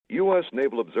U.S.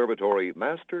 Naval Observatory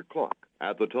Master Clock.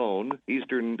 At the tone,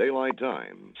 Eastern Daylight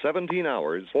Time, 17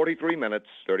 hours, 43 minutes,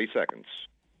 30 seconds.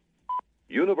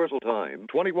 Universal Time,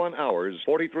 21 hours,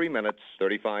 43 minutes,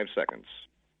 35 seconds.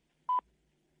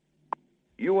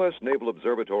 U.S. Naval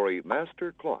Observatory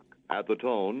Master Clock. At the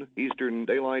tone, Eastern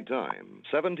Daylight Time,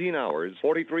 17 hours,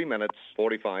 43 minutes,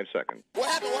 45 seconds. What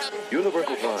happened?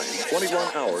 Universal Time,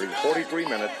 21 hours, 43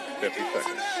 minutes, 50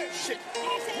 seconds.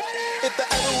 If there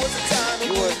ever was a time it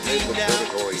U.S. would Naval be now,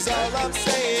 Observatory is all I'm Master Clock.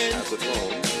 saying. At the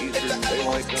tone, If there Eastern ever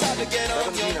Daylight was a time to Time, get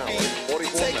on 17 your hours,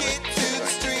 feet, 44 take minutes, it to the 50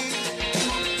 seconds. street.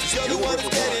 You're the one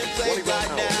that's getting played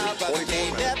right now by the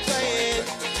game they're playing.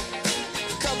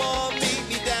 Come on, meet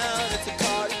me down at the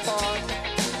party park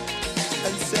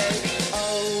and say,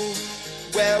 oh,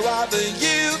 where are the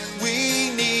youth?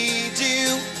 We need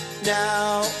you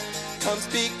now. Come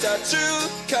speak the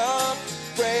truth, come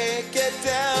break it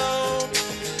down.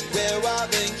 Where are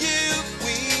the youth?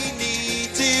 We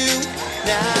need you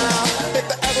now. If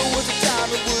there ever was a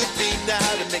time, it would be now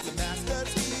to make the masters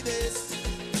see this.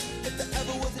 If there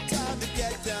ever was a time to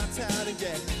get downtown and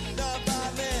get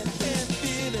non-violent and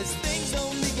fearless, things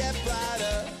only get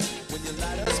brighter when you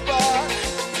light a spark.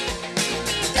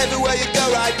 Everywhere you go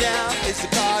right now, it's the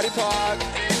party park.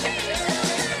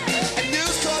 And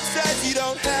News Corp says you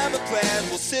don't have a plan.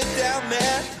 Well, sit down,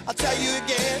 man. I'll tell you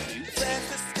again. The plans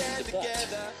to stand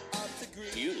together. Up to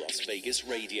green. New Las Vegas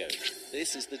Radio.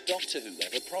 This is the Doctor Who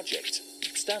Ever Project.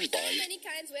 Stand by. Many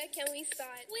kinds, where can we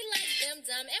start? We like them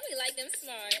dumb and we like them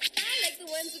smart. I like the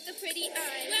ones with the pretty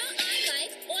eyes. Well, I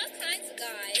like all kinds of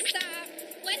guys. Stop.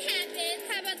 What happened?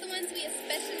 How about the ones we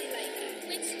especially like?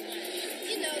 Which ones?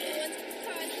 You know, the ones with the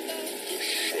cards and go.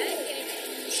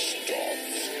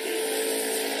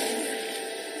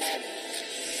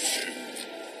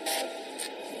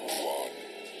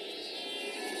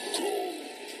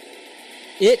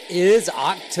 It is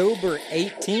October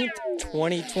 18th,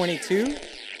 2022,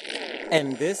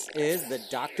 and this is the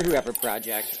Doctor Who Ever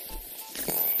Project.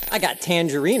 I got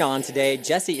Tangerine on today.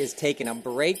 Jesse is taking a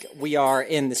break. We are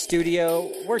in the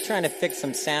studio. We're trying to fix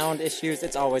some sound issues.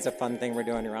 It's always a fun thing we're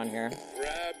doing around here.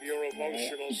 Grab your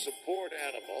emotional support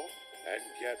animal and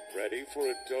get ready for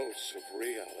a dose of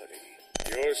reality.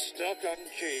 You're stuck on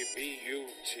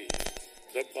KBUT,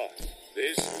 the Butt.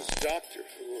 This is Doctor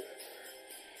Who.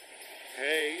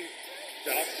 Hey,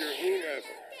 Doctor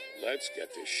Whoever, let's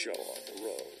get this show on the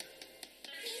road.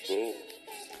 Boom.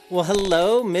 Well,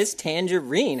 hello, Miss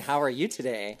Tangerine. How are you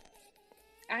today?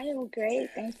 I am great.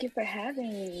 Thank you for having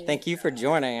me. Thank you for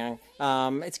joining.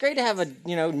 It's great to have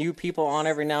new people on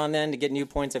every now and then to get new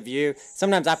points of view.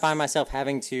 Sometimes I find myself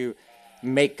having to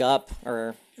make up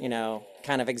or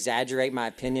kind of exaggerate my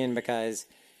opinion because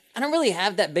I don't really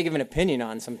have that big of an opinion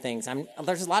on some things.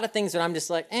 There's a lot of things that I'm just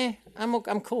like,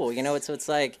 I'm cool. It's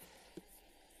like,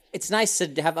 it's nice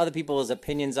to have other people's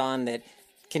opinions on that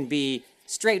can be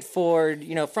straightforward,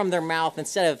 from their mouth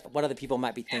instead of what other people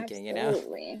might be thinking,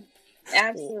 Absolutely.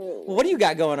 Absolutely. Well, what do you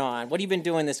got going on? What have you been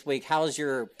doing this week? How's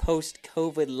your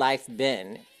post-COVID life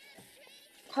been?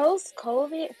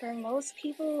 Post-COVID, for most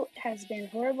people, has been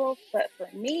horrible, but for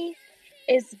me,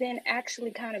 it's been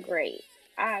actually kind of great.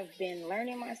 I've been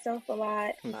learning myself a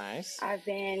lot. Nice. I've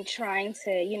been trying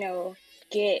to,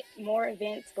 get more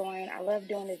events going. I love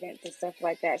doing events and stuff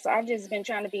like that. So I've just been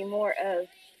trying to be more of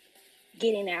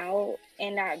getting out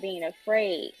and not being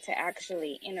afraid to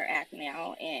actually interact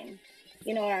now and,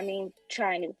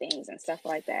 try new things and stuff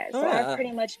like that. So I've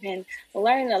pretty much been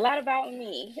learning a lot about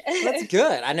me. That's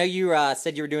good. I know you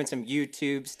said you were doing some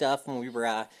YouTube stuff when we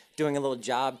were doing a little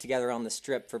job together on the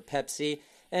strip for Pepsi.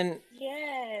 And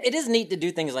yes, it is neat to do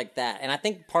things like that. And I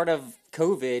think part of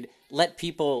COVID let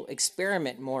people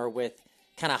experiment more with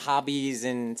kind of hobbies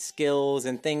and skills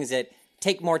and things that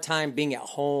take more time being at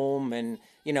home and,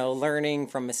 learning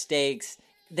from mistakes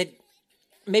that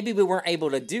maybe we weren't able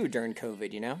to do during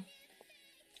COVID,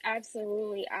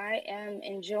 Absolutely. I am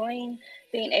enjoying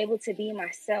being able to be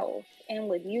myself. And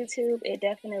with YouTube, it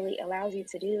definitely allows you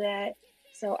to do that.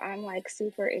 So I'm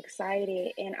super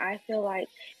excited, and I feel like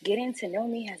getting to know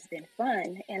me has been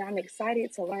fun, and I'm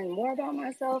excited to learn more about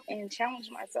myself and challenge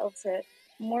myself to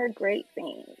more great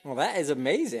things. Well, that is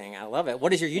amazing. I love it.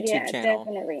 What is your YouTube channel?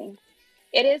 Definitely.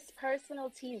 It is Personal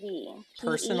TV.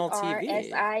 Personal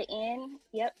TV. Persin,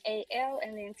 yep, AL,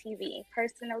 and then TV.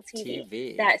 Personal TV.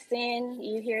 TV. That sin,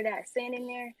 you hear that sin in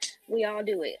there? We all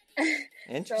do it.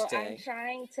 Interesting. So I'm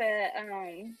trying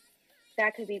to,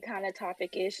 that could be kind of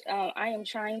topic-ish. I am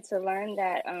trying to learn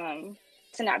that,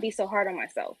 to not be so hard on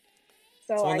myself.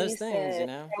 So it's one I of those used things,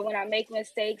 to, when I make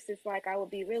mistakes, it's like I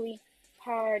would be really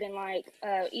hard, and like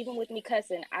even with me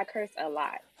cussing, I curse a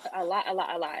lot, a lot.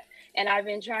 And I've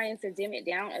been trying to dim it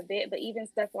down a bit, but even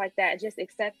stuff like that, just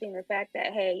accepting the fact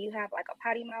that hey, you have like a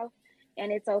potty mouth,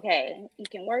 and it's okay. You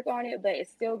can work on it, but it's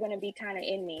still gonna be kind of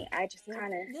in me. I just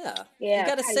kind of You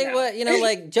got to potty say mouth. what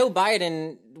like Joe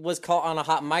Biden was caught on a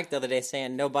hot mic the other day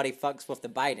saying nobody fucks with the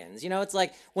Bidens. It's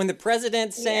like when the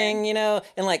president's saying,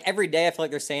 and like every day I feel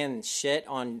like they're saying shit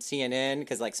on CNN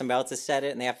because like somebody else has said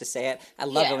it and they have to say it. I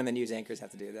love it when the news anchors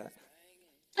have to do that.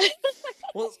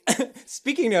 Well,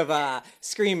 speaking of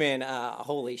screaming,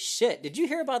 holy shit! Did you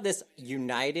hear about this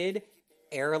United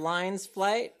Airlines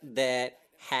flight that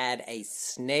had a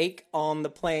snake on the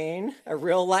plane, a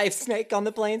real life snake on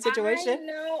the plane situation? I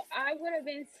know. I would have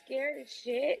been scared as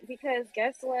shit because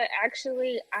guess what?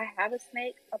 Actually, I have a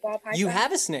snake, a ball python. You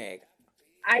have a snake?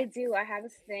 I do. I have a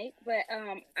snake, but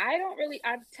I don't really.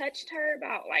 I've touched her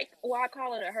about I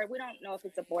call it a her. We don't know if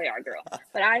it's a boy or a girl,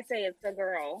 but I say it's a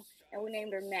girl, and we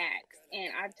named her Max.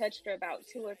 And I've touched her about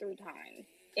 2 or 3 times,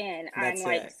 and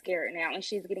I'm scared now, and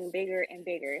she's getting bigger and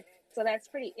bigger. So that's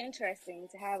pretty interesting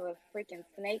to have a freaking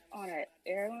snake on an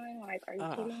airline. Like, are you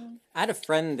kidding me? I had a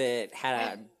friend that had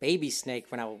a baby snake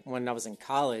when I was in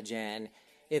college, and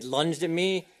it lunged at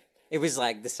me. It was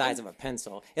like the size of a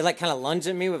pencil. It like kind of lunged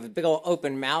at me with a big old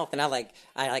open mouth, and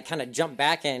I kind of jumped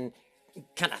back and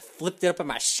kind of flipped it up in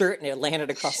my shirt, and it landed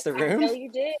across the room. I know you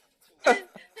did.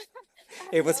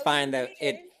 It was fine though.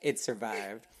 It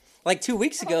survived. Like 2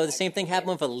 weeks ago, the same thing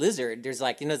happened with a lizard. There's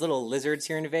like those little lizards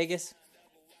here in Vegas.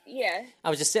 Yeah. I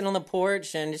was just sitting on the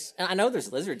porch, and I know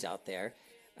there's lizards out there.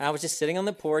 And I was just sitting on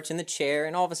the porch in the chair,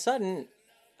 and all of a sudden,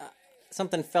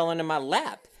 something fell into my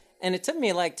lap. And it took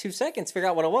me like 2 seconds to figure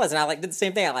out what it was. And I did the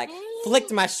same thing. I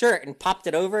flicked my shirt and popped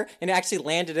it over, and it actually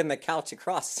landed in the couch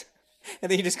across.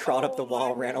 And then he just crawled up the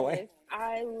wall and ran away.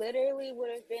 I literally would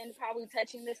have been probably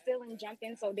touching the ceiling,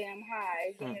 jumping so damn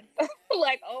high.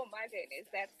 Like, oh my goodness,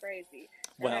 that's crazy.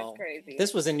 Well, that's crazy.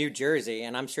 This was in New Jersey,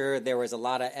 and I'm sure there was a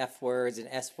lot of F words and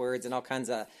S words and all kinds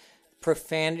of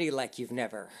profanity like you've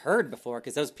never heard before,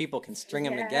 because those people can string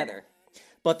them together.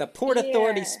 But the Port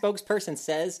Authority spokesperson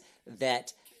says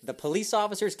that the police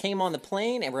officers came on the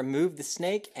plane and removed the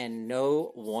snake, and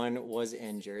no one was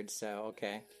injured. So,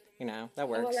 okay. That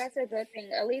works. Well, that's a good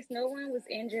thing. At least no one was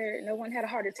injured. No one had a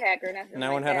heart attack or nothing.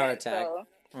 No one had a heart attack. So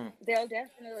they'll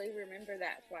definitely remember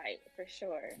that flight for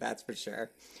sure. That's for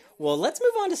sure. Well, let's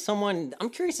move on to someone.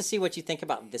 I'm curious to see what you think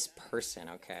about this person,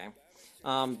 okay?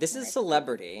 This is a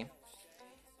celebrity,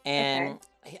 and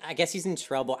I guess he's in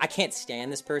trouble. I can't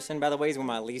stand this person, by the way. He's one of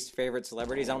my least favorite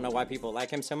celebrities. I don't know why people like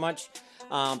him so much.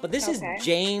 But this is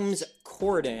James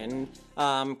Corden,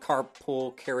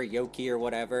 Carpool Karaoke or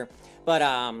whatever.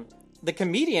 But the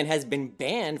comedian has been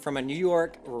banned from a New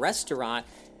York restaurant.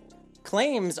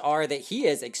 Claims are that he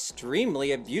is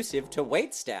extremely abusive to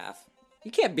waitstaff. You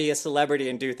can't be a celebrity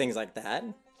and do things like that.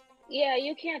 Yeah,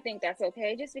 you can't think that's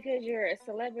okay. Just because you're a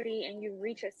celebrity and you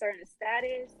reach a certain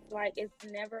status, like, it's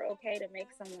never okay to make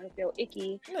someone feel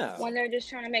icky when they're just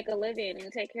trying to make a living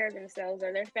and take care of themselves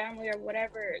or their family or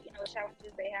whatever,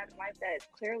 challenges they have in life that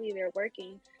clearly they're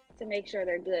working to make sure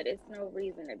they're good. It's no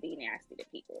reason to be nasty to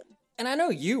people. And I know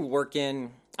you work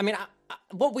in,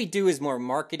 what we do is more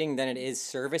marketing than it is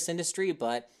service industry,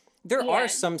 but there are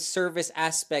some service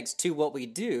aspects to what we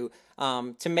do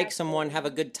to make someone have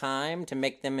a good time, to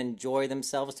make them enjoy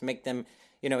themselves, to make them,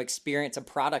 experience a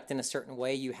product in a certain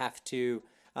way. You have to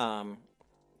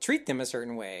treat them a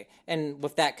certain way. And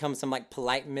with that comes some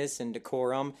politeness and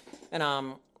decorum. And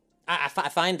I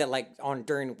find that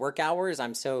during work hours,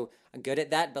 I'm so good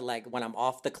at that. But when I'm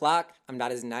off the clock, I'm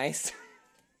not as nice.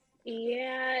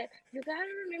 Yeah, you gotta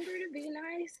remember to be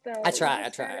nice, though. I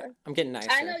try. I'm getting nicer.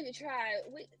 I know you try.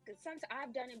 Sometimes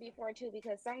I've done it before, too,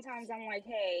 because sometimes I'm like,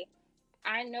 hey,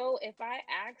 I know if I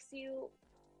ask you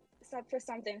for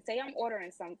something, say I'm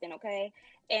ordering something, okay,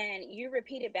 and you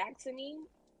repeat it back to me,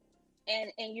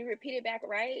 and you repeat it back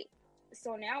right,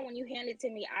 so now when you hand it to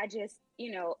me, I just,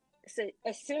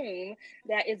 assume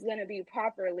that it's going to be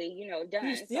properly,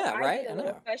 done. So I get a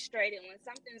little frustrated when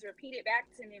something's repeated back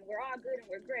to me and we're all good and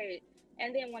we're great.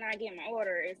 And then when I get my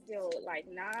order, it's still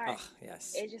not. Oh,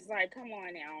 yes. It's just come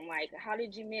on now. How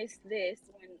did you miss this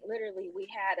when literally we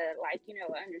had a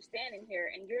understanding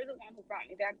here and you're the one who brought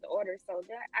me back the order. So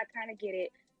that I kind of get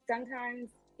it.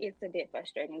 Sometimes it's a bit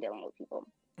frustrating dealing with people.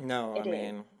 No,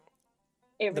 the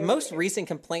really most recent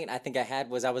complaint I think I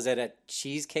had was I was at a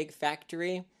cheesecake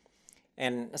factory.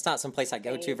 and it's not some place I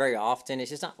go to very often. It's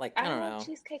just not like, I don't know.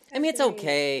 Cheesecake I mean, it's Factory.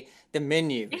 okay. The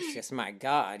menu is just, my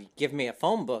God, give me a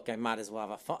phone book. I might as well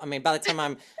have a phone. I mean, by the time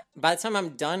I'm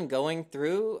done going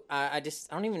through, I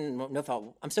don't even know if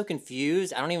I'm so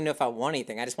confused. I don't even know if I want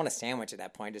anything. I just want a sandwich at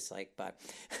that point. Just like, but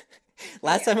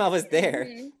last time I was there,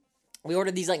 we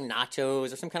ordered these like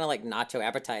nachos or some kind of like nacho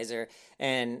appetizer,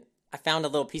 and I found a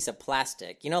little piece of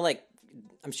plastic. You know, like,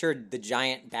 I'm sure the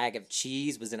giant bag of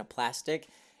cheese was in a plastic,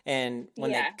 and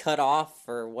when they cut off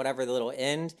or whatever the little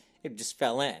end, it just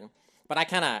fell in. But I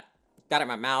kind of got it in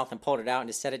my mouth and pulled it out and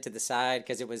just set it to the side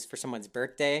because it was for someone's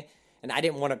birthday, and I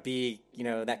didn't want to be, you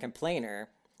know, that complainer.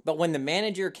 But when the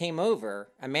manager came over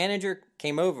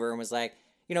and was like,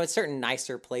 you know, it's certain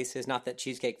nicer places, not that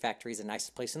Cheesecake Factory is the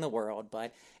nicest place in the world,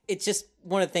 but it's just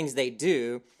one of the things they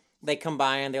do. They come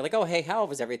by and they're like, oh, hey, how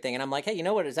was everything? And I'm like, hey, you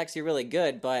know what? It's actually really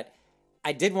good, but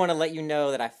I did want to let you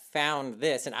know that I found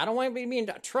this, and I don't want to be in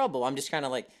trouble. I'm just kind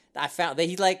of like, I found that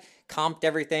he like comped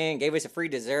everything, gave us a free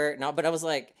dessert, and all, but I was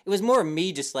like, it was more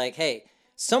me just like, hey,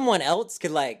 someone else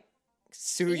could like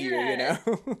sue you, you know?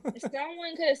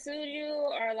 Someone could have sued you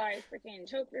or like freaking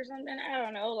choked or something. I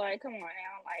don't know. Like, come on now.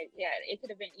 Like, yeah, it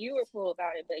could have been, you were cool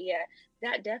about it, but yeah,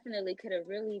 that definitely could have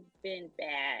really been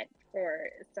bad for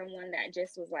someone that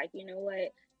just was like, you know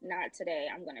what? Not today.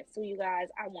 I'm gonna sue you guys.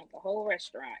 I want the whole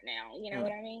restaurant now. You know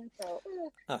what I mean? So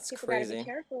that's people crazy. gotta be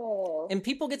careful. And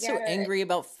people get so angry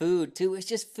about food too. It's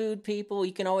just food, people.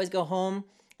 You can always go home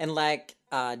and like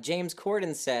James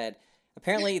Corden said.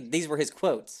 Apparently, these were his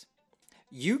quotes.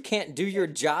 You can't do your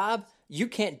job. You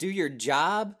can't do your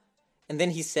job. And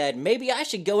then he said, maybe I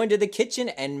should go into the kitchen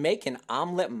and make an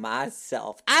omelet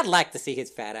myself. I'd like to see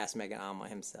his fat ass make an omelet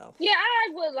himself. Yeah, I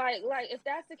would like if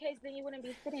that's the case, then you wouldn't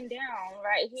be sitting down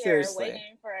right here Seriously.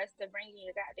 waiting for us to bring you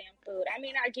your goddamn food. I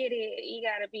mean, I get it. You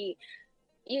gotta be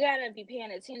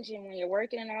paying attention when you're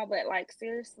working and all, but like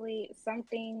seriously, some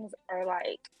things are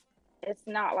like, it's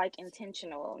not like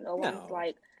intentional. No one's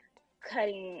like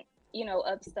cutting, you know,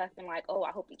 up stuff and like, oh,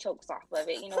 I hope he chokes off of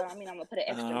it. You know what I mean? I'm gonna put an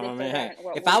extra bit on it.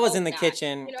 If I was in the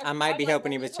kitchen, you know, I might be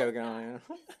hoping he was choking on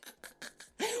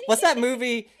it. What's that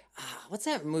movie? What's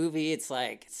that movie? It's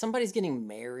like somebody's getting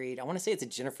married. I want to say it's a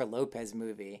Jennifer Lopez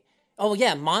movie. Oh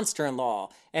yeah, Monster-in-Law.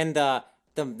 And the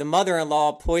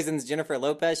mother-in-law poisons Jennifer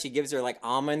Lopez. She gives her like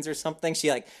almonds or something.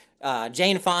 She like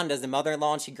Jane Fonda's the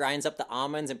mother-in-law, and she grinds up the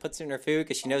almonds and puts it in her food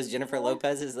because she knows Jennifer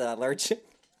Lopez is allergic.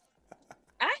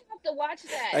 To watch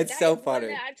that. It's so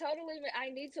funny. I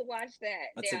need to watch that.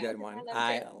 That's a good one.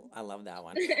 I love that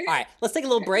one. All right, let's take a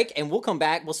little break and we'll come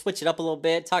back. We'll switch it up a little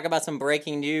bit, talk about some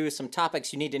breaking news, some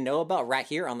topics you need to know about right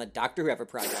here on the Dr. Whoever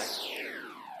Project.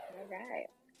 All right.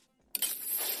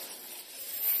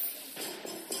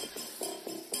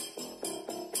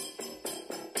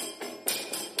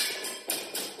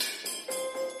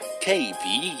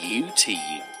 KBUT,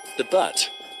 The Butt.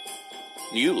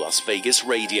 New Las Vegas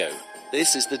Radio.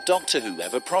 This is the Doctor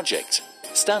Whoever Project.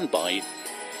 Stand by.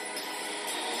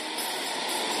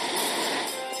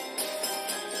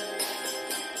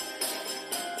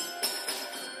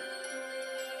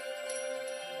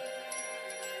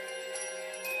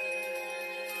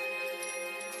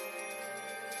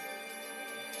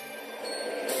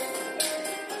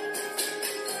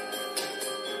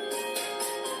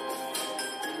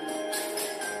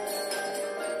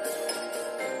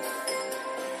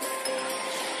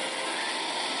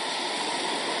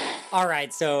 All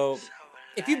right, so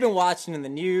if you've been watching in the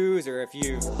news or if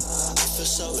you've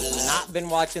not been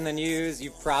watching the news,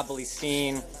 you've probably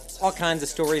seen all kinds of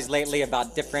stories lately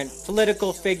about different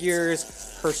political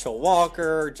figures. Herschel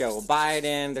Walker, Joe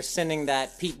Biden. They're sending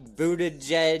that Pete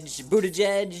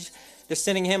Buttigieg. They're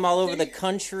sending him all over the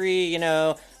country. You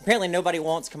know, apparently nobody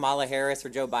wants Kamala Harris or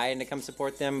Joe Biden to come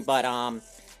support them. But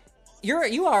do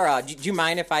you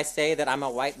mind if I say that I'm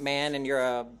a white man and you're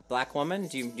a black woman?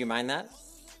 Do you mind that?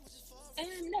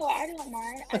 No, I don't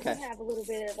mind. Okay. I do have a little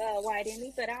bit of white in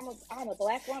me, but I'm a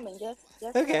black woman. Just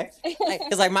okay.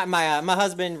 Because like my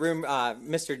husband,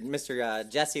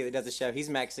 Mr. Jesse that does the show, he's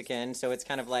Mexican, so it's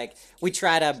kind of like we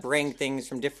try to bring things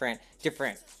from different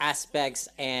aspects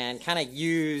and kind of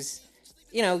use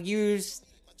the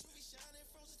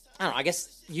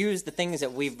things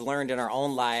that we've learned in our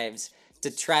own lives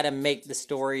to try to make the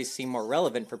stories seem more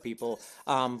relevant for people.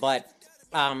 Where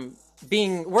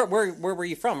were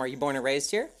you from? Are you born and raised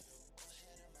here?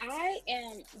 I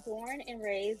am born and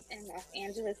raised in Los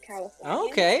Angeles, California.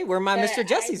 Okay, where my Mr.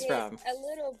 Jesse's from. A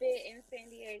little bit in San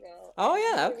Diego. Oh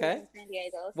yeah, okay. In San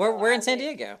Diego. Where in San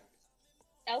Diego?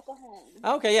 El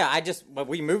Cajon. Okay, yeah.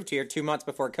 We moved here 2 months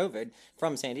before COVID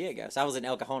from San Diego, so I was in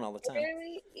El Cajon all the time.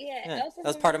 Really? Yeah. That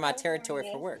was part of my territory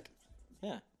for work.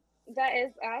 Yeah. That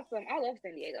is awesome. I love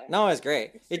San Diego. No, it's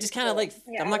great. It just kind of like,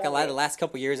 Yeah, I'm I not gonna love lie, the it. last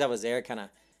couple years I was there, kind of,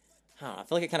 I don't know, I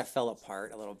feel like it kind of fell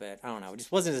apart a little bit. I don't know. It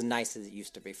just wasn't as nice as it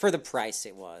used to be for the price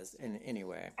it was in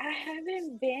anyway. I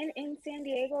haven't been in San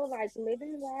Diego, like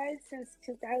living wise, since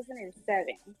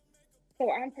 2007.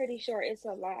 So I'm pretty sure it's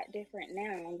a lot different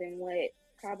now than what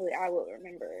probably I would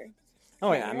remember.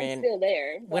 Oh yeah, I I'm mean, still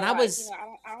there. But when I like, was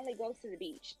I only go to the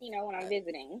beach, when I'm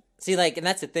visiting. see, like, and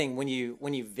that's the thing, when you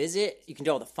visit, you can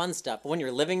do all the fun stuff, but when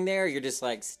you're living there, you're just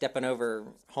like stepping over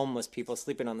homeless people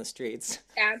sleeping on the streets.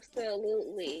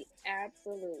 Absolutely.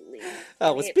 Absolutely.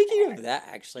 Oh, well, It's speaking of hard. that,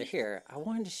 actually, here, I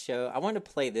wanted to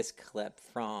play this clip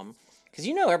from, because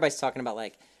everybody's talking about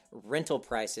like rental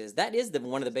prices. That is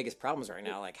one of the biggest problems right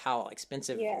now, like how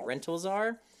expensive Yes. rentals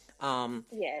are.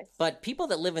 Yes. But people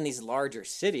that live in these larger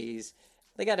cities,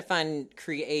 they got to find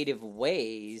creative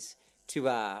ways to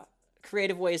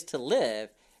live.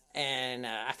 And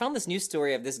I found this news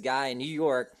story of this guy in New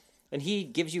York, and he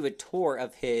gives you a tour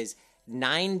of his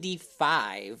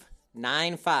 95,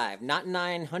 not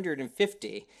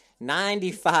 950,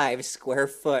 95 square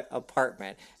foot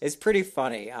apartment. It's pretty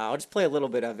funny. I'll just play a little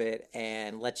bit of it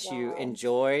and let you Wow.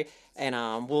 enjoy,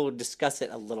 and we'll discuss it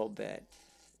a little bit.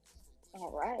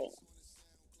 All right.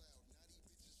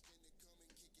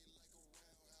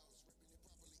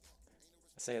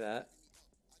 Say that.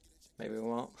 Maybe we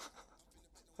won't.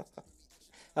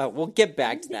 We'll get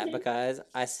back to that because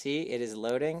I see it is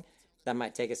loading. That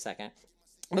might take a second.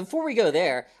 Before we go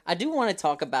there, I do want to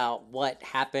talk about what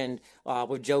happened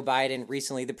with Joe Biden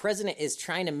recently. The president is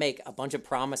trying to make a bunch of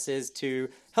promises to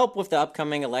help with the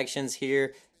upcoming elections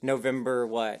here, November,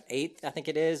 8th, I think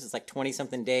it is. It's like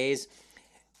 20-something days.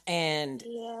 And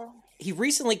Yeah. he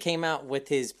recently came out with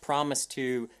his promise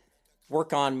to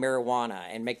work on marijuana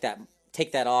and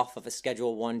take that off of a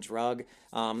Schedule 1 drug.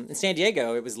 In San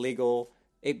Diego, it was legal.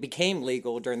 It became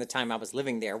legal during the time I was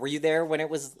living there. Were you there when it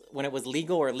was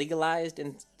legal or legalized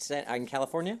in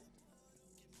California?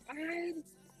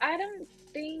 I don't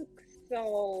think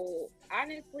so.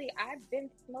 Honestly, I've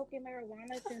been smoking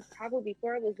marijuana since probably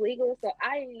before it was legal, so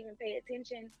I didn't even pay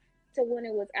attention to when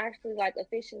it was actually like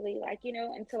officially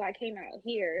until I came out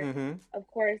here. Mm-hmm. Of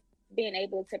course, being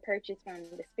able to purchase from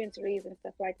dispensaries and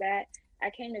stuff like that. I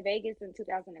came to Vegas in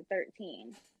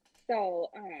 2013. So,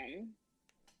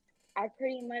 I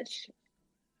pretty much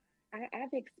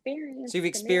I've experienced So you've the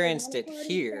experienced marijuana it part in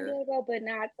San here. Diego, but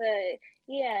not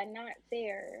not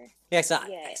there. Yeah, so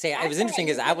Yeah, it was interesting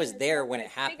because I was there when it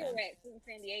happened. Cigarettes in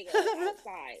San Diego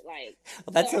outside, like.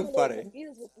 Well, that's So I'm so a little funny.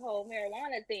 confused with the whole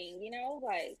marijuana thing,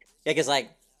 like. Yeah, because like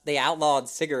they outlawed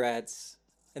cigarettes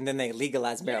and then they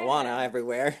legalized marijuana Yeah.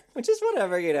 everywhere, which is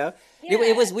whatever. It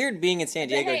Yeah. was weird being in San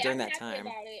But Diego hey, during I'm that happy time.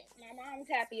 about it. My mom's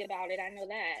happy about it. I know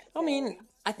that. I mean,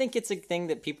 I think it's a thing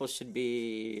that people should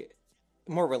be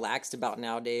more relaxed about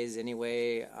nowadays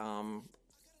anyway.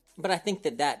 But I think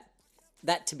that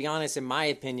to be honest, in my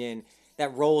opinion,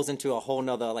 that rolls into a whole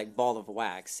nother like ball of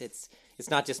wax. It's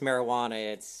not just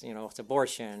marijuana, it's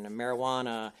abortion,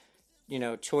 marijuana,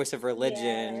 choice of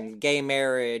religion, gay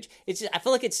marriage. I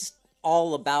feel like it's just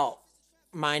all about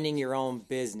minding your own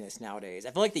business nowadays.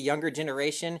 I feel like the younger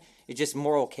generation is just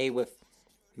more okay with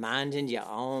minding your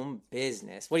own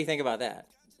business. What do you think about that?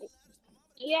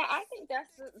 Yeah, I think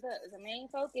that's the main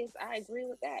focus. I agree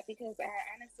with that because I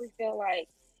honestly feel like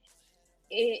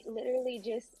it literally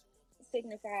just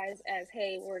signifies as,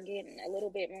 hey, we're getting a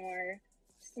little bit more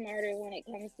smarter when it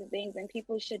comes to things, and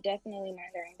people should definitely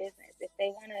mind their own business. If they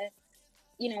want to,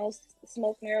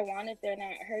 smoke marijuana, if they're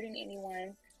not hurting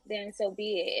anyone, then so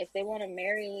be it. If they want to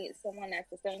marry someone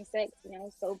that's the same sex,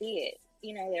 so be it.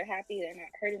 They're happy, they're not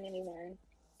hurting anyone.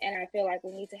 And I feel like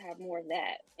we need to have more of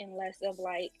that and less of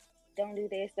like, don't do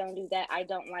this, don't do that. I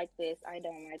don't like this, I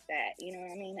don't like that. You know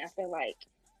what I mean? I feel like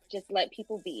just let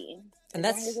people be. And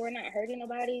As long as we're not hurting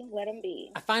nobody, let them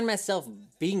be. I find myself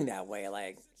being that way.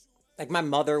 Like my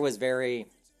mother was very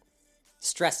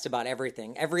stressed about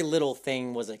everything. Every little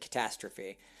thing was a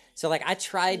catastrophe. So like I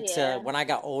tried to, when I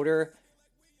got older,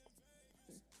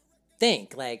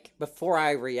 think like before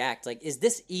I react, like, is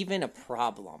this even a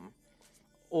problem?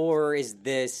 Or is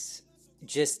this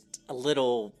just a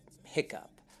little hiccup?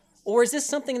 Or is this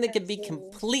something that could be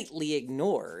completely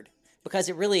ignored because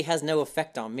it really has no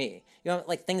effect on me?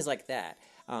 Like things like that.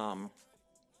 I'm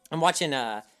watching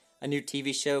a new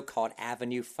TV show called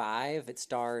Avenue 5. It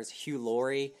stars Hugh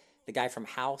Laurie, the guy from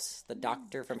House, the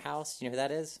doctor from House. You know who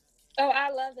that is? Oh, I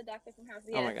love the Doctor from House.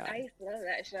 Yes, Oh my God. I used to love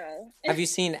that show. Have you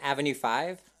seen Avenue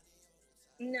 5?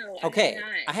 No, Okay, I have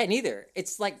I hadn't either.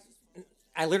 It's like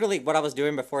I literally, what I was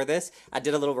doing before this, I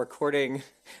did a little recording,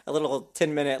 a little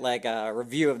 10-minute like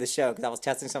review of the show because I was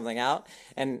testing something out,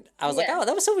 and I was like, Yeah. oh,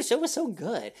 that was so show was so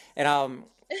good, and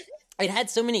it had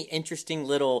so many interesting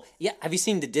little. Yeah, have you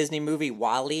seen the Disney movie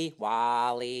Wall-E?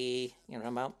 Wall-E, you know what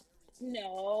I'm about? No.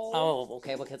 Oh,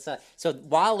 okay. Well, so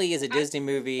Wall-E is a Disney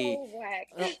movie. So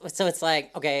whack. So it's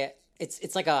like, okay,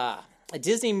 it's like a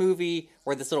Disney movie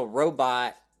where this little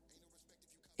robot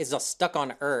is stuck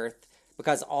on Earth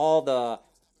because all the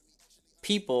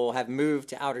people have moved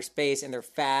to outer space and they're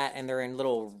fat and they're in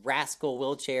little rascal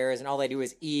wheelchairs and all they do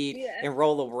is eat Yeah. and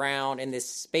roll around in this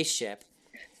spaceship.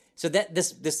 So that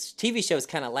this TV show is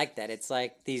kind of like that. It's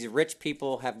like these rich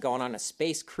people have gone on a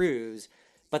space cruise,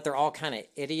 but they're all kind of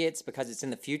idiots because it's in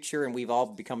the future and we've all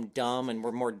become dumb and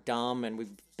we're more dumb and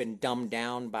we've been dumbed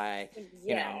down by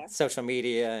you know Yeah. social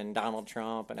media and Donald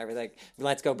Trump and everything.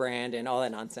 Let's go Brandon, all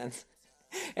that nonsense.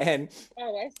 And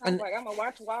Oh, that sounds like I'm gonna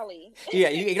watch Wall-E. yeah,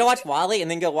 you go watch Wall-E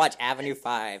and then go watch Avenue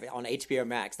 5 on HBO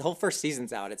Max. The whole first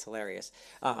season's out. It's hilarious.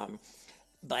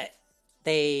 But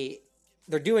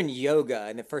they're doing yoga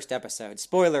in the first episode.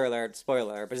 Spoiler alert,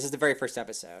 but this is the very first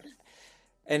episode.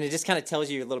 And it just kind of tells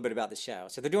you a little bit about the show.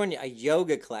 So they're doing a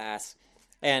yoga class,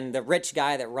 and the rich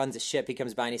guy that runs the ship, he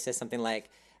comes by and he says something like,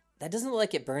 that doesn't look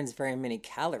like it burns very many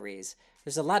calories.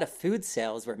 There's a lot of food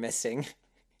cells we're missing.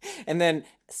 And then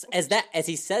as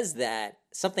he says that,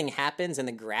 something happens and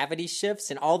the gravity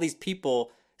shifts and all these people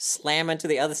slam into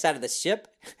the other side of the ship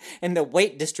and the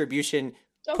weight distribution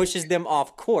pushes them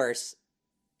off course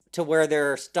to where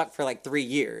they're stuck for like 3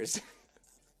 years.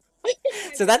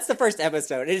 So that's the first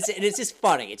episode. It's just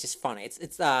funny. It's just funny.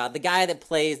 It's the guy that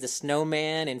plays the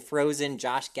snowman in Frozen,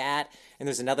 Josh Gad, and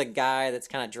there's another guy that's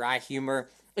kind of dry humor.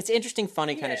 It's an interesting,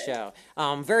 funny kind of show.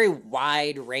 Very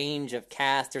wide range of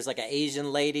cast. There's like an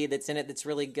Asian lady that's in it that's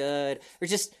really good.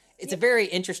 It's a very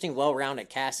interesting, well-rounded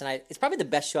cast, and it's probably the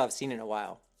best show I've seen in a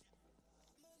while.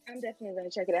 I'm definitely gonna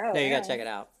check it out. No, you gotta check it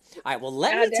out. All right, well,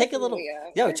 let me take a little.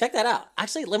 Yo, check that out.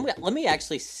 Actually, let me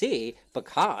actually see,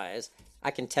 because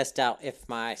I can test out if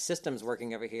my system's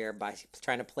working over here by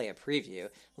trying to play a preview.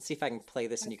 Let's see if I can play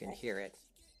this and you can hear it.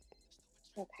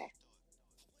 Okay.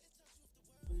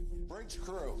 Bridge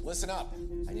crew, listen up.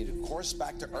 I need a course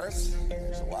back to Earth.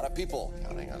 There's a lot of people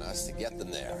counting on us to get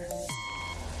them there.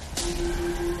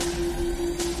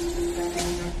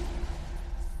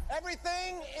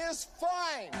 Everything is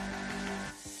fine.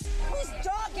 Whose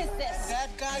dog is this? That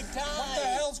guy died. What the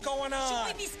hell's going on?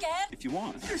 Should we be scared? If you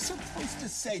want. You're supposed to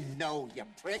say no, you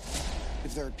prick.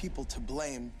 If there are people to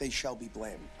blame, they shall be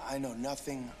blamed. I know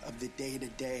nothing of the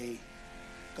day-to-day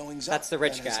goings on. That's the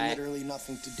rich that has guy. literally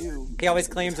nothing to do. He always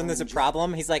with claims when there's a Tom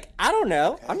problem, he's like, I don't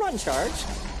know. I'm not in charge.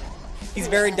 He's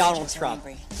very Donald Trump.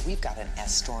 We've got an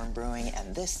S-storm brewing,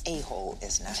 and this a-hole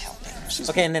is not helping.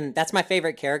 Okay, and then that's my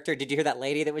favorite character. Did you hear that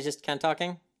lady that was just kind of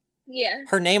talking? Yeah.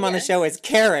 Her name on the show is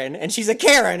Karen, and she's a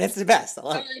Karen. It's the best. I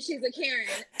love it. Oh, she's a Karen.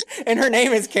 And her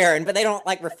name is Karen, but they don't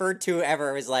like refer to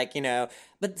ever as like, you know,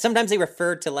 but sometimes they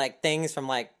refer to like things from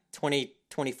like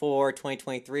 2024,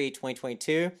 2023,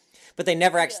 2022, but they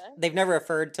never actually, they've never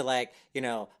referred to like, you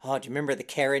know, oh, do you remember the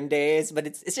Karen days? But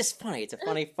it's just funny. It's a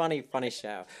funny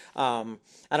show.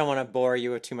 I don't want to bore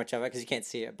you with too much of it because you can't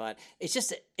see it, but it's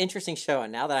just an interesting show.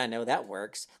 And now that I know that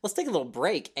works, let's take a little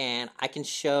break and I can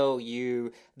show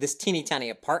you this teeny tiny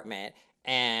apartment.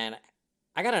 And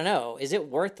I gotta know, is it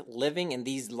worth living in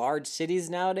these large cities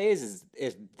nowadays?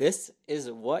 Is this is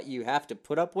what you have to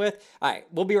put up with? All right,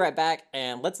 we'll be right back,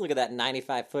 and let's look at that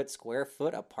 95 square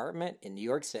foot apartment in New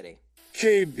York City.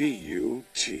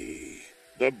 KBUT,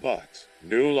 The Butt,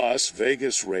 New Las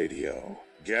Vegas Radio.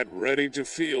 Get ready to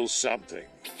feel something.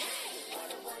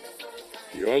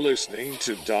 You're listening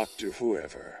to Dr.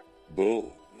 Whoever.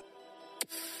 Boom.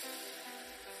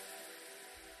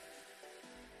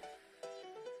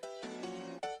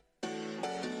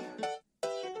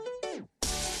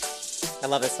 I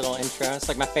love this little intro. It's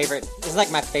like my favorite. It's like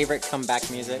my favorite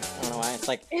comeback music. I don't know why. It's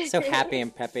like so happy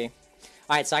and peppy.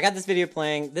 All right, so I got this video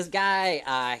playing. This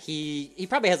guy, he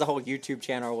probably has a whole YouTube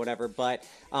channel or whatever, but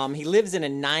he lives in a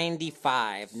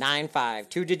 95,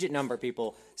 2-digit number,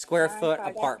 people, square foot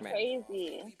apartment.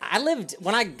 Crazy. I lived,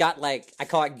 when I got like, I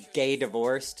call it gay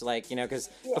divorced, like, you know, because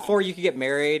before you could get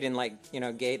married in like, you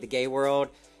know, the gay world,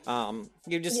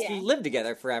 you just live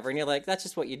together forever, and you're like, that's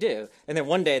just what you do. And then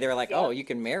one day they were like, oh, you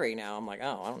can marry now. I'm like,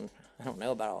 oh, I don't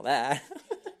know about all that.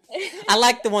 I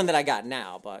like the one that I got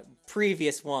now, but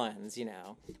previous ones, you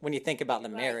know, when you think about the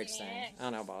marriage thing, I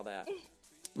don't know about that.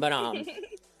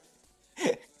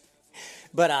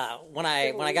 But when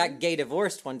I got gay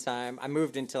divorced one time, I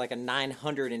moved into like a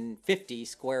 950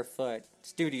 square foot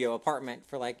studio apartment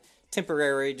for like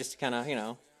temporary, just to kind of, you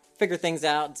know, figure things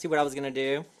out and see what I was gonna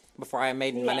do before I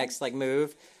made my next like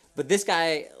move. But this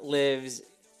guy lives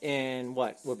in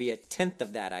what would be a tenth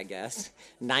of that, I guess,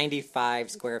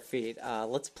 95 square feet.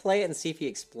 Let's play it and see if he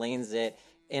explains it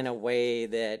in a way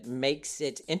that makes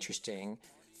it interesting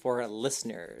for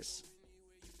listeners.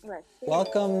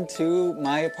 Welcome to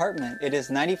my apartment. It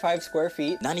is 95 square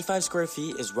feet. 95 square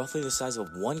feet is roughly the size of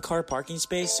one car parking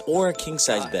space or a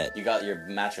king-size bed. You got your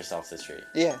mattress off the street.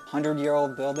 Yeah,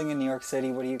 100-year-old building in New York City.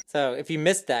 What do you... So if you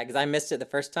missed that, because I missed it the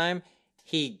first time,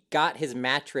 he got his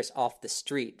mattress off the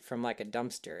street from like a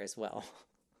dumpster as well.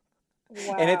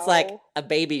 Wow. And it's like a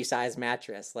baby-sized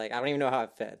mattress. Like, I don't even know how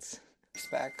it fits.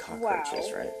 Respect.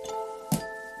 Cockroaches, right?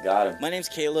 Got him. My name's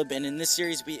Caleb, and in this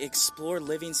series, we explore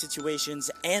living situations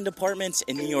and apartments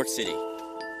in New York City.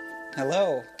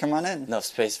 Hello, come on in. Enough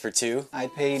space for two? I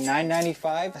pay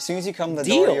 $9.95. As soon as you come to the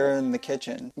Deal. door, you're in the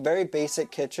kitchen. Very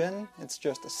basic kitchen. It's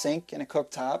just a sink and a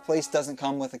cooktop. Place doesn't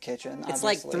come with a kitchen, It's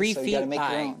like obviously, 3 so you feet gotta make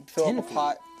by your own. Fill 10 up a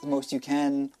pot the most you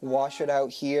can, wash it out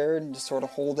here, and just sort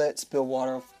of hold it, spill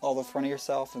water all the front of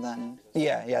yourself, and then,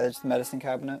 yeah, there's the medicine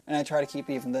cabinet. And I try to keep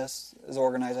even this as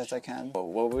organized as I can. What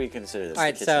would we consider this? All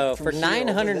right, so From for here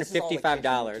over, this is all the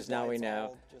 $955, kitchen, now we it's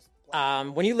know. all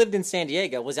When you lived in San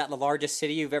Diego, was that the largest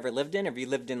city you've ever lived in? Or have you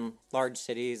lived in large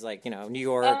cities like, New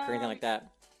York or anything like that?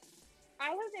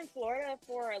 I lived in Florida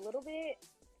for a little bit.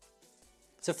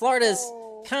 So Florida's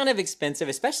So- kind of expensive,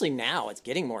 especially now. It's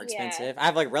getting more expensive. I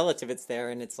have like relatives there,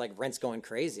 and it's like rent's going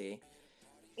crazy.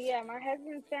 Yeah, my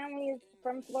husband's family is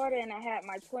from Florida, and I had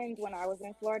my twins when I was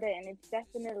in Florida, and it's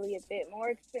definitely a bit more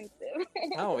expensive.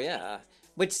 Oh yeah,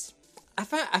 which I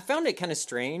found it kind of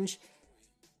strange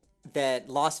that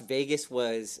Las Vegas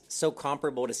was so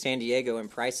comparable to San Diego in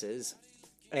prices,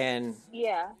 and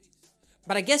Yeah.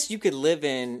 but I guess you could live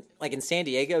in like in San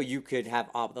Diego, you could have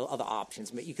other options,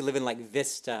 but you could live in like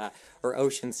Vista or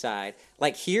Oceanside.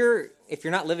 Like here, if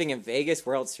you're not living in Vegas,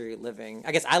 where else are you living?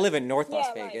 I guess I live in North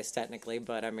Las Vegas technically,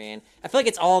 but I mean, I feel like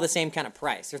it's all the same kind of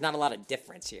price. There's not a lot of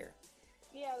difference here.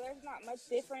 Yeah, there's not much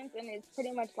difference, and it's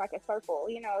pretty much like a circle.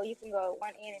 You can go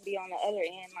one end and be on the other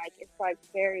end. Like, it's like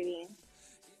very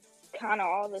kind of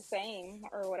all the same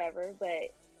or whatever,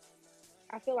 but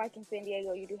I feel like in San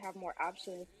Diego you do have more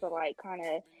options to like kind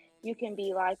of, you can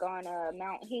be like on a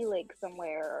Mount Helix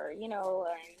somewhere, or in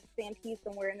Santee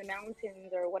somewhere in the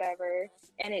mountains or whatever,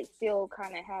 and it still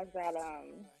kind of has that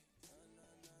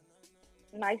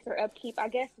nicer upkeep, I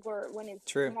guess, where when it's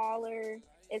True. smaller,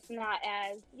 it's not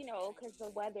as, because the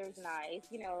weather's nice,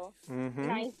 Mhm.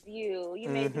 nice view. You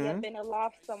may be up in a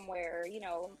loft somewhere,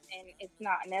 and it's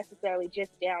not necessarily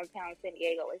just downtown San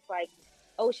Diego. It's like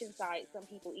Oceanside. Some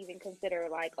people even consider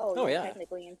like, you're yeah.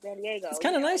 technically in San Diego. It's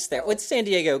kind of nice there. So, Well, it's San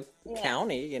Diego Yeah.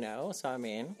 County, so I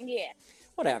mean, yeah.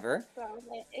 whatever. So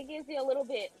it gives you a little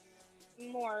bit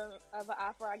more of an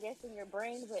offer, I guess, in your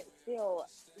brain, but still,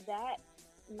 that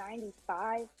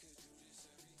 95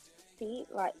 feet,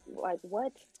 like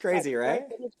what? It's crazy, right?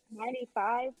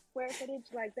 95 square footage,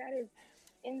 like that is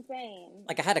insane.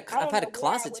 Like I've had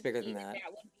closets bigger than that.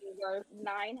 That would be worth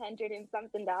 $900 and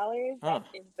something dollars. Huh.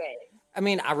 That's insane. I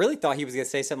mean, I really thought he was going to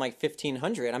say something like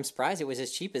 $1,500. I'm surprised it was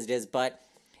as cheap as it is. But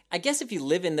I guess if you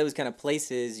live in those kind of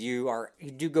places, you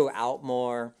do go out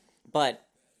more. But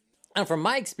from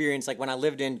my experience, like when I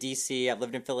lived in D.C., I've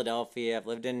lived in Philadelphia, I've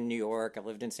lived in New York, I've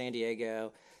lived in San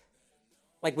Diego.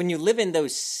 Like when you live in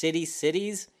those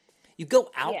cities, you go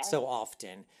out Yeah. so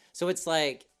often. So it's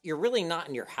like you're really not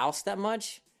in your house that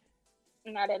much,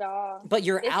 Not at all. but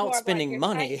you're It's more out of like spending you're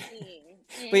money.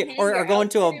 sightseeing. Or You're going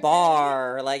out to a spending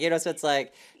bar, like so it's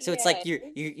like Yeah.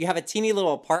 you have a teeny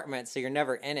little apartment, so you're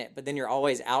never in it, but then you're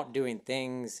always out doing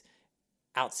things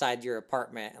outside your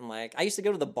apartment. And like I used to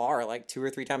go to the bar like 2 or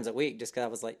 3 times a week just because I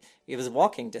was like it was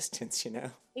walking distance,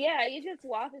 Yeah, you just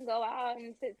walk and go out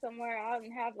and sit somewhere out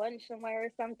and have lunch somewhere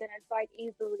or something. It's like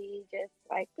easily just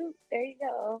like, boop, there you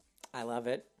go. I love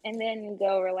it. And then you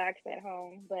go relax at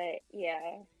home. But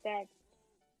yeah,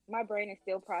 my brain is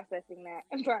still processing that.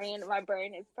 My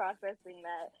brain is processing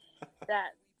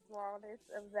that smallness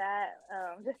of that,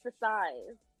 just the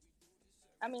size.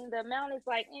 I mean, the amount is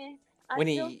like, I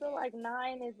still feel like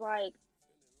 9 is like,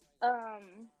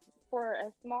 for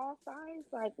a small size,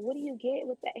 like, what do you get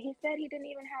with that? He said he didn't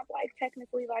even have, like,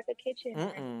 technically, like, a kitchen. Or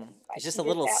anything. Like, It's just he a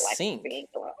little had, like, sink.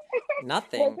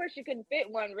 Nothing. Well, of course, you couldn't fit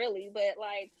one, really, but,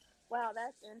 like, wow,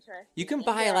 that's interesting. You can And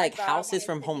buy yeah, I like thought I houses wanted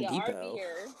from to Home be an Depot.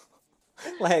 RVer.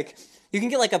 Like you can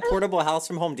get like a portable house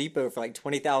from Home Depot for like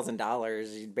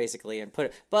 $20,000 basically and put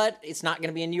it, but it's not going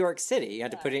to be in New York City. You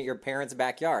have to put it in your parents'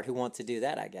 backyard. Who wants to do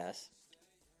that, I guess.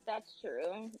 That's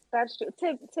true. That's true.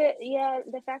 Yeah,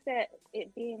 the fact that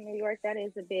it being New York, that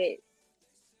is a bit.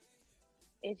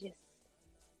 It's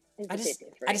It's I a bit just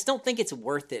different. I just don't think it's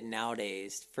worth it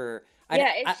nowadays. For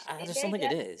Yeah, I just don't think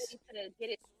it is. To get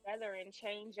it together and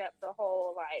change up the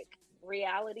whole like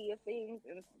reality of things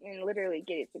and literally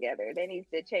get it together. They need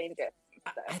to change up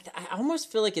some stuff. I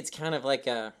almost feel like it's kind of like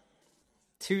a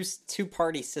two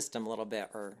party system a little bit,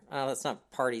 or that's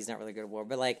not party's not really a good word,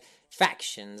 but like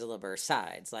factions a little bit, or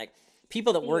sides, like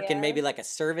people that work in Yeah. maybe like a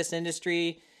service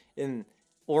industry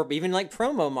or even like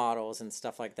promo models and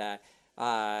stuff like that.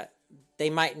 They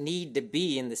might need to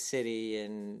be in the city,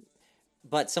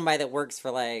 but somebody that works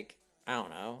for like, I don't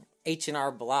know,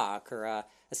 H&R Block or a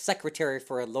secretary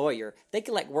for a lawyer, they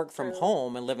could like work from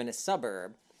home and live in a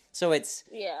suburb. So I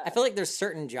feel like there's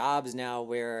certain jobs now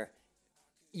where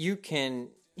you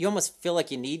almost feel like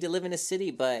you need to live in a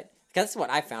city, but that's what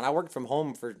I found. I worked from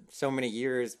home for so many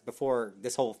years before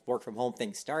this whole work from home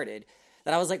thing started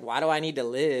that I was like, why do I need to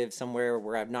live somewhere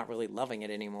where I'm not really loving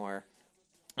it anymore?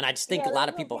 And I just think a lot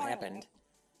of people happened.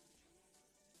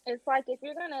 It's like if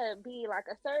you're gonna be like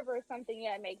a server or something,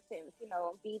 yeah, it makes sense.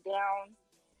 Be down,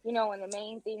 in the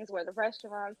main things where the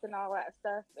restaurants and all that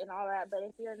stuff and all that. But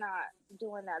if you're not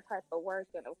doing that type of work,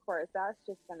 then of course that's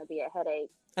just gonna be a headache.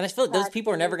 And I feel like those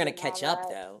people are never going to catch up,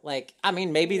 though. Like, I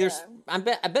mean, maybe I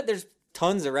bet there's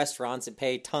tons of restaurants that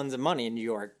pay tons of money in New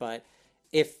York, but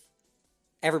if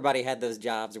everybody had those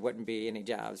jobs, there wouldn't be any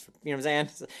jobs. You know what I'm saying?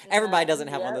 So everybody doesn't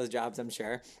have one of those jobs, I'm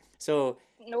sure. So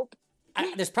nope.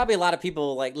 There's probably a lot of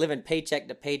people like living paycheck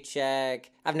to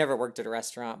paycheck. I've never worked at a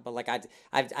restaurant, but like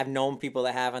I've known people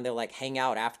that have, and they'll like hang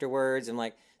out afterwards and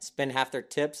like spend half their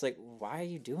tips. Like, why are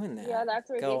you doing that? Yeah, that's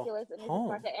ridiculous. Go and it's home.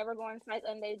 just like an ever-going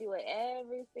cycle, and they do it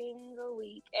every single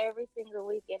week,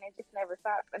 and it just never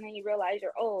stops. And then you realize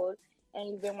you're old, and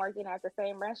you've been working at the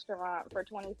same restaurant for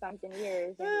 20-something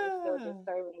years, and you're still just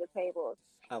serving the tables.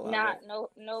 I love it.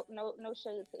 No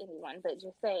shade to anyone, but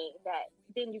just saying that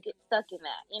then you get stuck in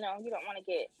that. You don't want to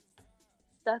get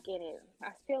stuck in it. I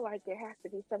feel like there has to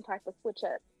be some type of switch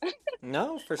up.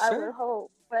 No, for I sure. would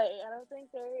hope, but I don't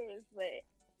think there is. But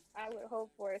I would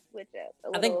hope for a switch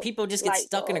up. I think people just get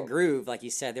stuck in a groove, like you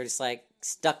said. They're just like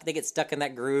stuck. They get stuck in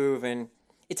that groove, and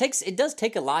it does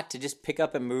take a lot to just pick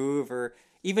up and move, or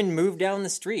even move down the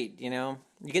street. You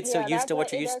get so used to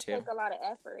what you're used to. It does take a lot of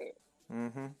effort.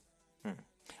 Mm-hmm.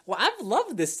 Well, I've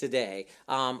loved this today.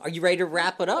 Are you ready to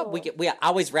wrap it up? We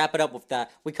always wrap it up with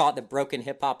we call it the broken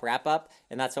hip hop wrap up,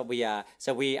 and that's what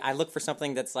I look for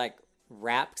something that's like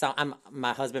rap. Cause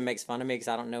my husband makes fun of me because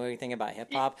I don't know anything about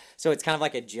hip hop, so it's kind of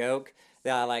like a joke.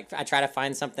 I try to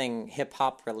find something hip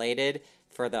hop related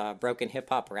for the broken hip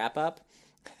hop wrap up.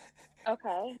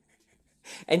 Okay.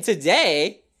 And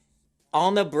today,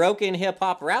 on the broken hip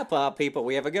hop wrap up, people,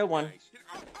 we have a good one.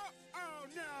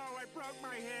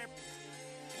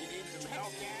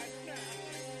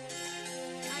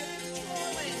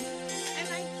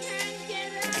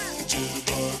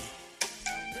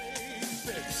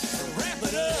 Wrap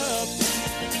it up.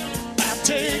 I'll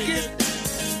take it.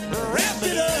 Wrap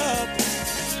it up.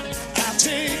 I'll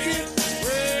take it.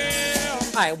 Well.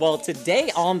 All right, well,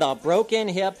 today on the Broken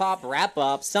Hip Hop Wrap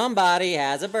Up, somebody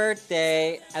has a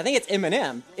birthday. I think it's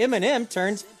Eminem. Eminem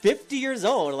turns 50 years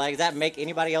old. Like, does that make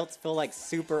anybody else feel like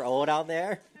super old out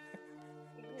there?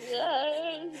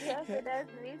 Yes, it does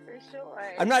me for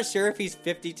sure. I'm not sure if he's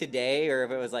 50 today or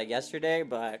if it was like yesterday,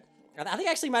 but I think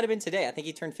actually might have been today. I think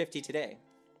he turned 50 today.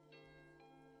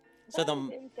 So that's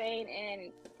insane,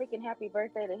 and freaking happy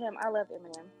birthday to him. I love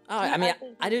Eminem. Oh, I mean,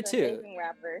 I do too. Amazing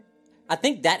rapper. I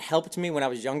think that helped me when I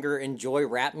was younger enjoy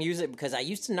rap music because I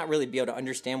used to not really be able to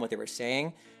understand what they were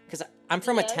saying because I'm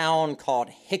from a town called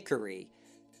Hickory,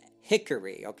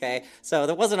 okay? So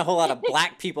there wasn't a whole lot of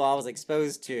black people I was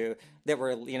exposed to that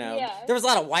were, there was a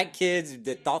lot of white kids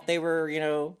that thought they were,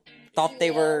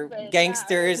 they were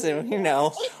gangsters and,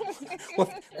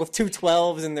 with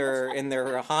 212s in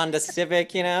their Honda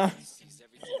Civic,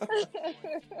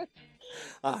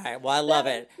 All right, well, I love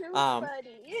it.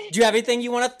 Do you have anything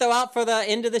you want to throw out for the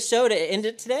end of the show to end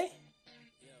it today?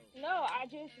 No, I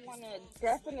just want to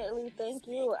definitely thank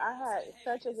you. I had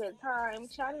such a good time.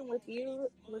 Chatting with you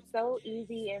was so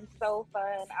easy and so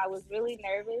fun. I was really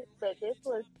nervous, but this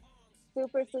was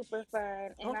super, super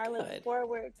fun. And I look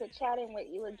forward to chatting with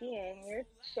you again. Your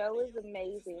show is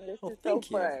amazing. This is so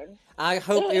fun. I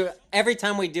hope every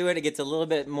time we do it, it gets a little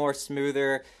bit more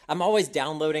smoother. I'm always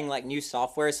downloading like new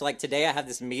software. So like today I have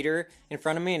this meter in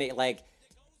front of me and I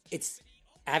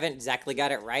haven't exactly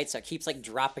got it right. So it keeps like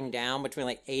dropping down between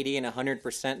like 80 and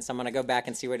 100%. So I'm going to go back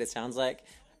and see what it sounds like.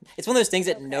 It's one of those things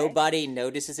that nobody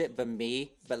notices it but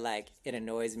me, but like it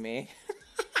annoys me.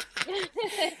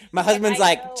 My husband's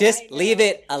like, just leave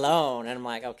it alone. And I'm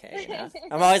like, okay.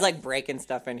 I'm always like breaking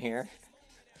stuff in here.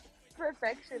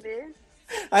 Perfectionist.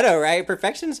 I know, right?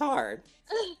 Perfection's hard.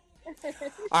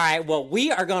 All right, well,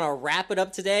 we are going to wrap it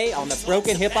up today on the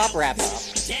Broken Hip Hop Wrap Up.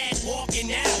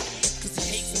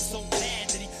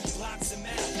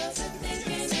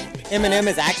 Eminem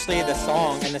is actually the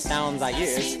song and the sounds I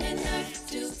use.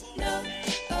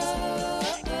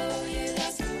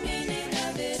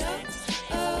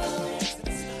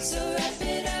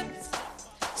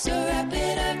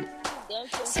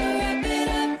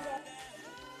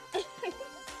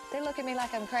 They look at me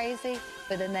like I'm crazy,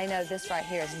 but then they know this right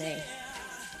here is me.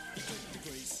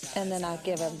 And then I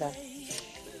give them the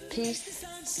peace.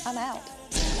 I'm out.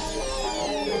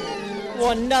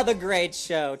 Well, another great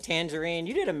show, Tangerine.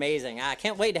 You did amazing. I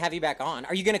can't wait to have you back on.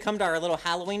 Are you going to come to our little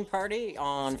Halloween party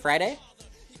on Friday?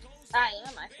 I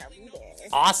am. I shall be there.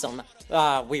 Awesome.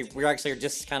 We're actually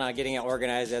just kind of getting it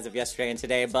organized as of yesterday and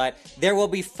today, but there will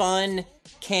be fun,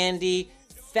 candy,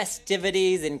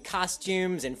 festivities, and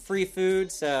costumes and free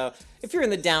food. So if you're in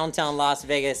the downtown Las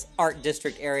Vegas Art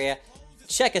District area,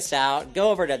 check us out.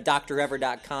 Go over to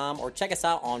drever.com or check us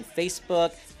out on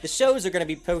Facebook. The shows are going to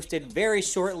be posted very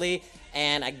shortly.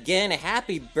 And again,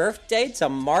 happy birthday to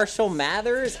Marshall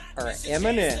Mathers or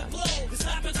Eminem.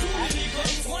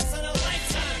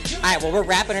 All right, well, we're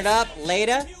wrapping it up.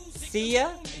 Later. See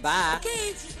ya. Bye.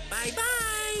 Okay. Bye-bye.